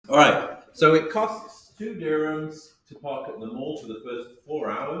All right, so it costs 2 dirhams to park at the mall for the first 4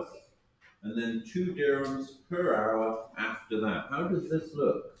 hours, and then 2 dirhams per hour after that. How does this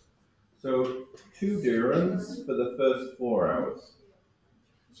look? So 2 dirhams for the first 4 hours.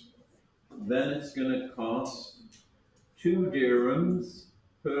 Then it's going to cost 2 dirhams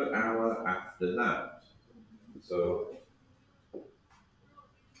per hour after that. So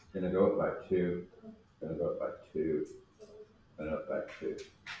going to go up by 2, going to go up by 2, and up by 2.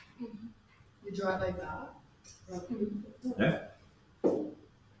 You draw it like that? Yeah.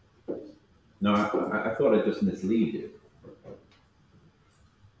 No, I thought I just mislead you.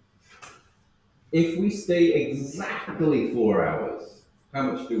 If we stay exactly 4 hours, how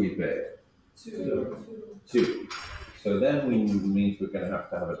much do we pay? 2. 2. So then means we're going to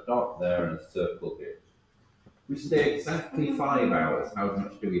have a dot there and a circle here. If we stay exactly 5 hours, how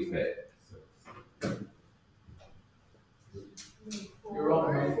much do we pay? You're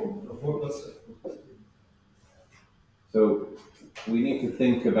all right. 4 plus 6. So we need to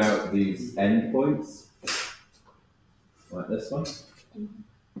think about these endpoints, like this one.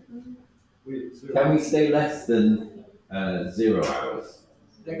 Can we stay less than 0 hours?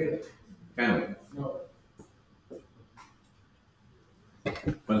 Negative. Can we? No.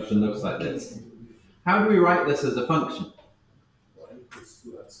 Function looks like this. How do we write this as a function? 1 equals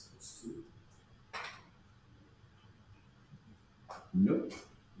 2x plus 2. Nope.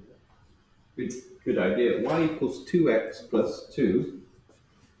 Good idea. Y equals 2x plus 2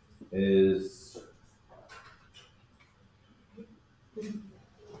 is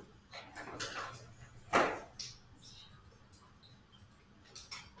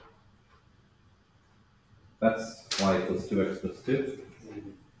that's y equals 2x plus 2.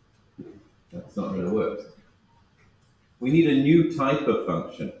 That's not going to work. We need a new type of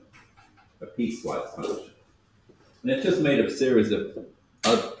function, a piecewise function. And it's just made of a series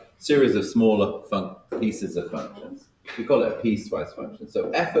of smaller pieces of functions. We call it a piecewise function. So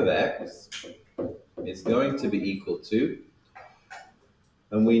f of x is going to be equal to,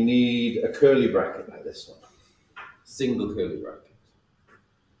 and we need a curly bracket like this one, single curly bracket.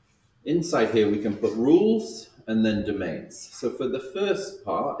 Inside here we can put rules and then domains. So for the first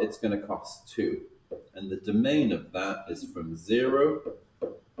part, it's going to cost 2. And the domain of that is from 0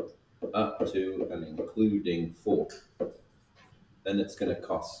 up to and including 4. Then it's going to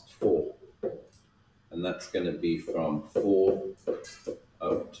cost 4. And that's going to be from 4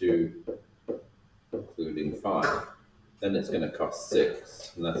 up to including 5. Then it's going to cost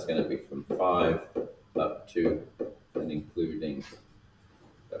 6. And that's going to be from 5 up to and including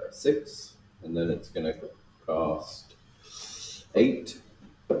 6. And then it's going to cost 8.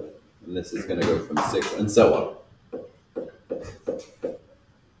 And this is going to go from 6 and so on.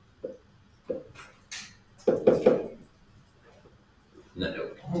 No.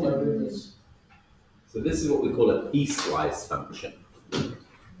 So this is what we call a piecewise function.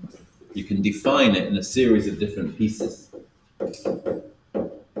 You can define it in a series of different pieces.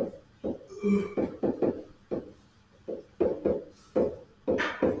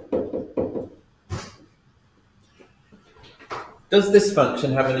 Does this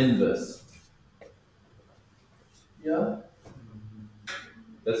function have an inverse? Yeah.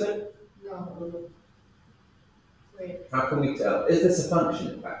 Does it? No. Wait. How can we tell? Is this a function,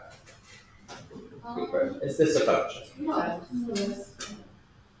 in fact? Good question. Is this a function? No. Yes.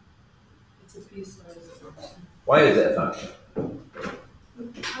 It's a piecewise function. Why is it a function?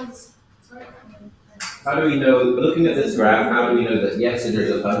 Sorry. How do we know, looking at this graph, how do we know that yes, it is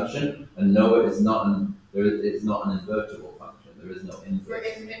a function, and no, it's not an invertible function? There is no For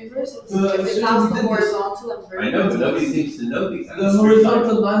inverse. inverse, it's if it has the horizontal and vertical. I know, but nobody seems to know these The answers.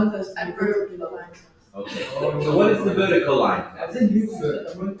 horizontal line test. And vertical line. Okay. So what is the vertical line I test? think you said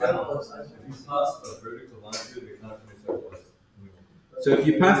I'm going to tell us. If you pass a vertical line through the calculator, So if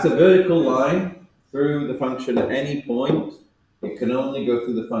you pass a vertical line through the function at any point, it can only go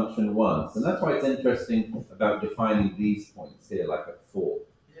through the function once. And that's why it's interesting about defining these points here, like at 4.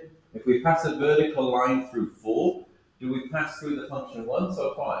 If we pass a vertical line through 4, do we pass through the function once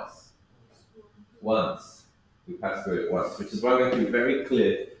or twice? Once. We pass through it once, which is why we have to be very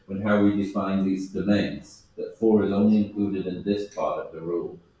clear when how we define these domains, that 4 is only included in this part of the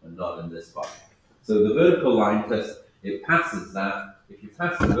rule and not in this part. So the vertical line test, it passes that. If you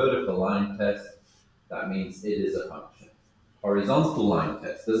pass the vertical line test, that means it is a function. Horizontal line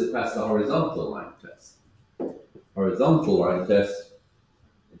test, does it pass the horizontal line test? Horizontal line test,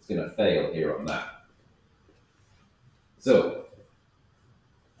 it's going to fail here on that. So,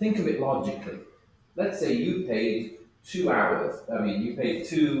 think of it logically. Let's say you paid 2 hours, you paid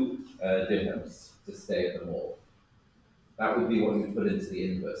 2 dirhams to stay at the mall. That would be what you put into the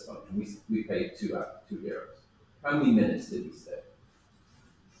inverse function. We paid 2 dirhams. How many minutes did we stay?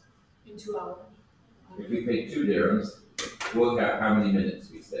 In 2 hours. If we paid 2 dirhams, work out how many minutes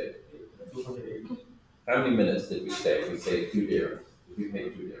we stayed. How many minutes did we stay if we stayed 2 dirhams? If we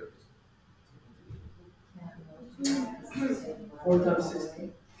paid 2 dirhams. 4 times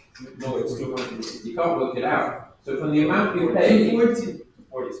 16. No, it's 200. You can't work it out. So from the amount we paid, 240.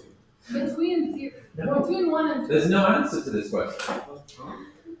 42. Between 1 and 2. there's no answer to this question.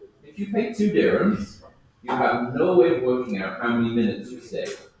 If you pay 2 dirhams, you have no way of working out how many minutes you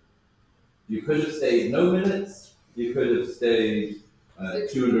stayed. You could have stayed no minutes, you could have stayed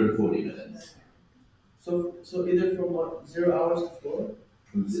 240 minutes. So either from what, 0 hours to 4?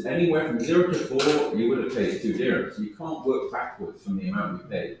 Anywhere from 0 to 4, you would have paid 2 dirhams. You can't work backwards from the amount you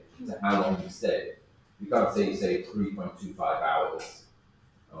paid to how long you stayed. You can't say you stayed 3.25 hours,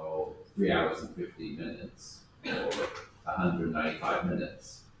 or 3 hours and 15 minutes, or 195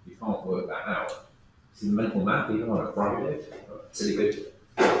 minutes. You can't work that out. See, mental math, even on a Friday, pretty good.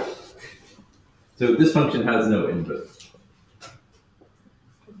 So this function has no input.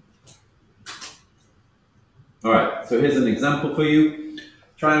 All right, so here's an example for you.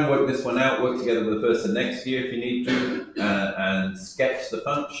 Try and work this one out, work together with the person next to you if you need to, and sketch the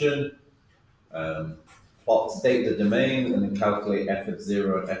function, plot, state the domain, and then calculate f of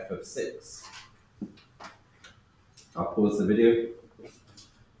 0 and f of 6. I'll pause the video.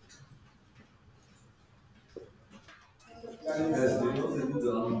 As they know, they do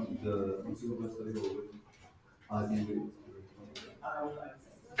the consumer bus study over RD rate.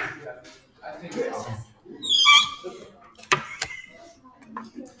 I think it's.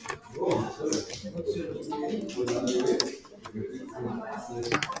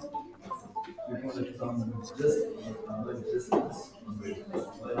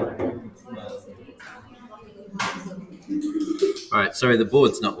 All right, sorry, the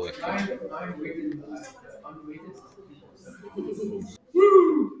board's not working.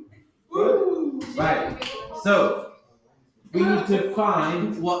 Right, so we need to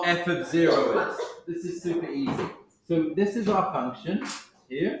find what f of 0 is. This is super easy. So this is our function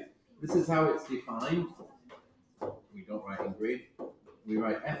here. This is how it's defined. We don't write in green. We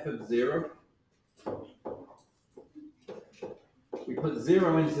write f of 0. We put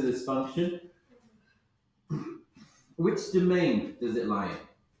 0 into this function. Which domain does it lie in?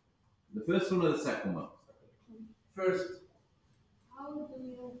 The first one or the second one? First. How do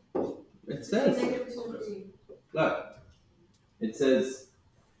you... It says, Negative 2 and 3. look, it says,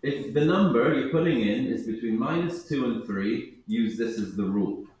 if the number you're putting in is between -2 and 3, use this as the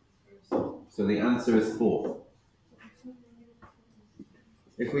rule. So the answer is 4.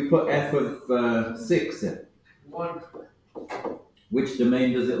 If we put f of 6 in, 1. which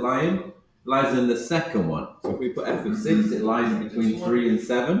domain does it lie in? It lies in the second one. So if we put f of 6, it lies between 3 and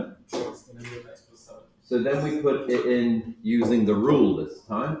 7. So then we put it in using the rule this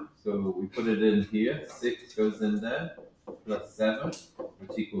time. So we put it in here, 6 goes in there, plus 7,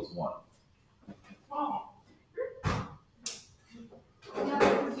 which equals 1. Yeah,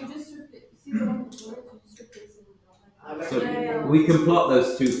 because you just see the one before it, you just replace it with So yeah. we can plot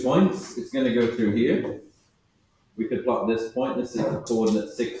those 2 points. It's going to go through here. We could plot this point. This is the coordinate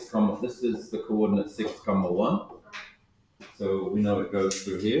 6, this is the coordinate 6, 1. So we know it goes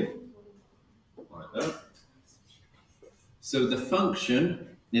through here, like that. So the function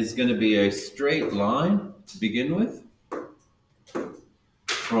is going to be a straight line to begin with,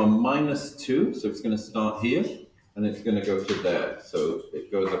 from -2. So it's going to start here, and it's going to go to there. So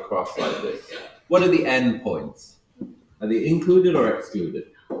it goes across like this. What are the end points? Are they included or excluded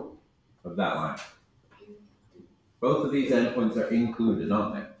of that line? Both of these endpoints are included,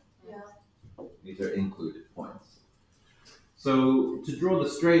 aren't they? Yeah. These are included points. So to draw the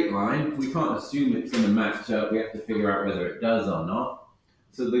straight line, we can't assume it's going to match up. We have to figure out whether it does or not.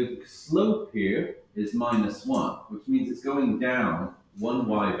 So the slope here is -1, which means it's going down 1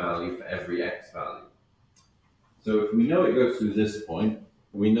 y value for every x value. So if we know it goes through this point,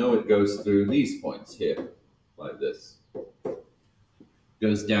 we know it goes through these points here, like this.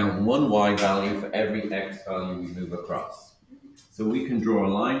 Goes down 1 y value for every x value we move across. So we can draw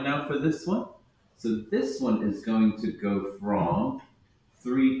a line now for this one. So this one is going to go from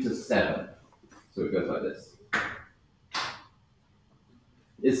 3 to 7. So it goes like this.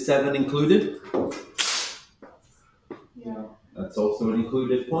 Is 7 included? Yeah. That's also an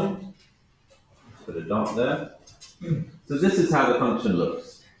included point. Put a dot there. So this is how the function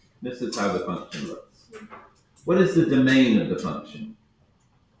looks. This is how the function looks. What is the domain of the function?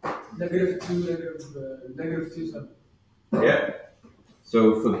 -2, -2, 7. Yeah. So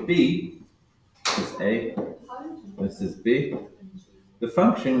for b, This is A, this is B. The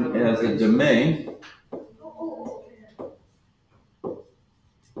function has a domain.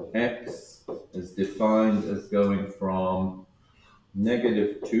 X is defined as going from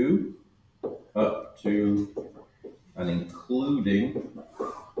 -2 up to and including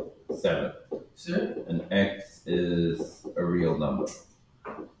 7. Sir? And X is a real number.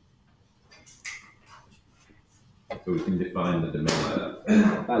 So we can define the domain like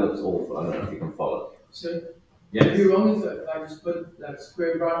that. That looks awful. I don't know if you can follow. Sir? Yes. It'd be wrong if I just put like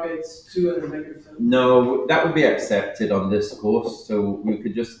square brackets 2 and a -7. No, that would be accepted on this course. So you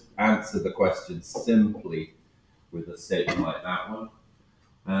could just answer the question simply with a statement like that one.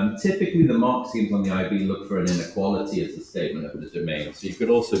 Typically, the mark schemes on the IB look for an inequality as a statement of the domain. So you could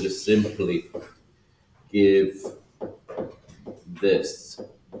also just simply give this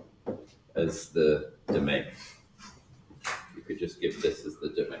as the domain. You could just give this as the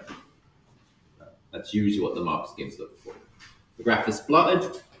domain. That's usually what the mark schemes look for. The graph is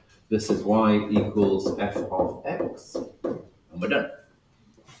plotted. This is y equals f of x. And we're done.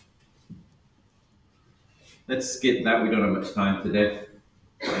 Let's skip that. We don't have much time today.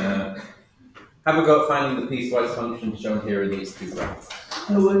 Have a go at finding the piecewise function shown here in these two graphs.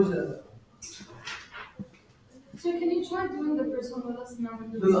 No, what is that? So can you try doing the first one with us now?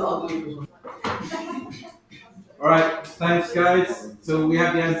 No, I'll do this one. All right, thanks guys. So we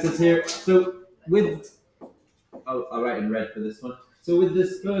have the answers here. So with, I'll write in red for this one. So with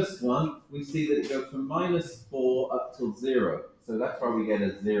this first one, we see that it goes from -4 up till 0. So that's why we get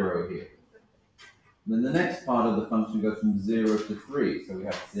a 0 here. And then the next part of the function goes from 0 to 3. So we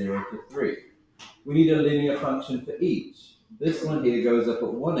have 0 to 3. We need a linear function for each. This one here goes up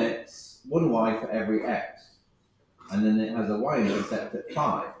at 1x, 1y for every x. And then it has a y-intercept at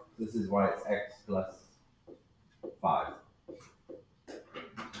 5. This is why it's x plus 5.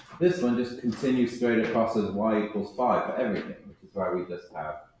 This one just continues straight across as y equals 5 for everything, which is why we just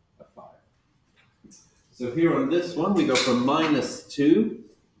have a 5. So here on this one, we go from -2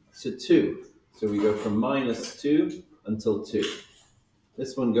 to 2. So we go from -2 until 2.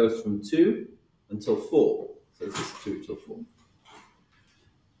 This one goes from 2 until 4. So this is 2 till 4.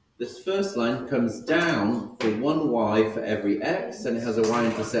 This first line comes down for 1y for every x, and it has a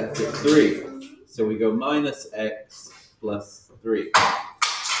y-intercept at 3. So we go -x plus 3.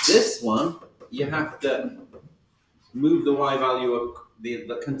 This one, you have to move the y value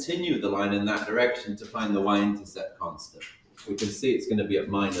up, continue the line in that direction to find the y-intercept constant. We can see it's going to be at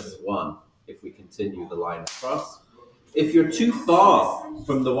 -1 if we continue the line across. If you're too far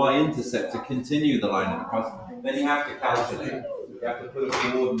from the y-intercept to continue the line across, then you have to calculate. You have to put a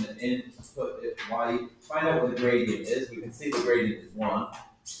coordinate in, put it y, find out what the gradient is. We can see the gradient is 1.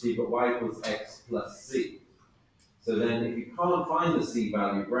 So you've got y equals x plus c. So then if you can't find the c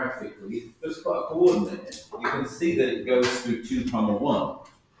value graphically, just put a coordinate in. You can see that it goes through 2, 1.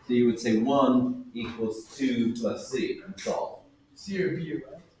 So you would say 1 equals 2 plus c and solve. C or B,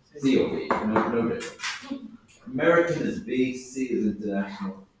 right? C or B, no difference. American is B, C is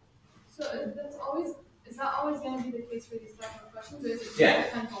international. So is that always going to be the case for these type of questions? Or is it Yeah.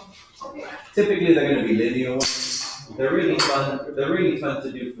 depend on? Okay. Typically they're going to be linear ones. They're really fun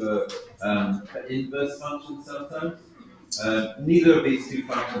to do for inverse functions sometimes. Neither of these two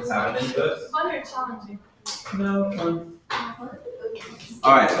functions have an inverse. Fun or challenging? No, fun.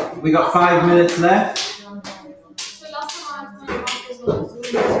 All right, we got 5 minutes left. So last time I had my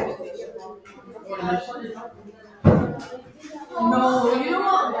No,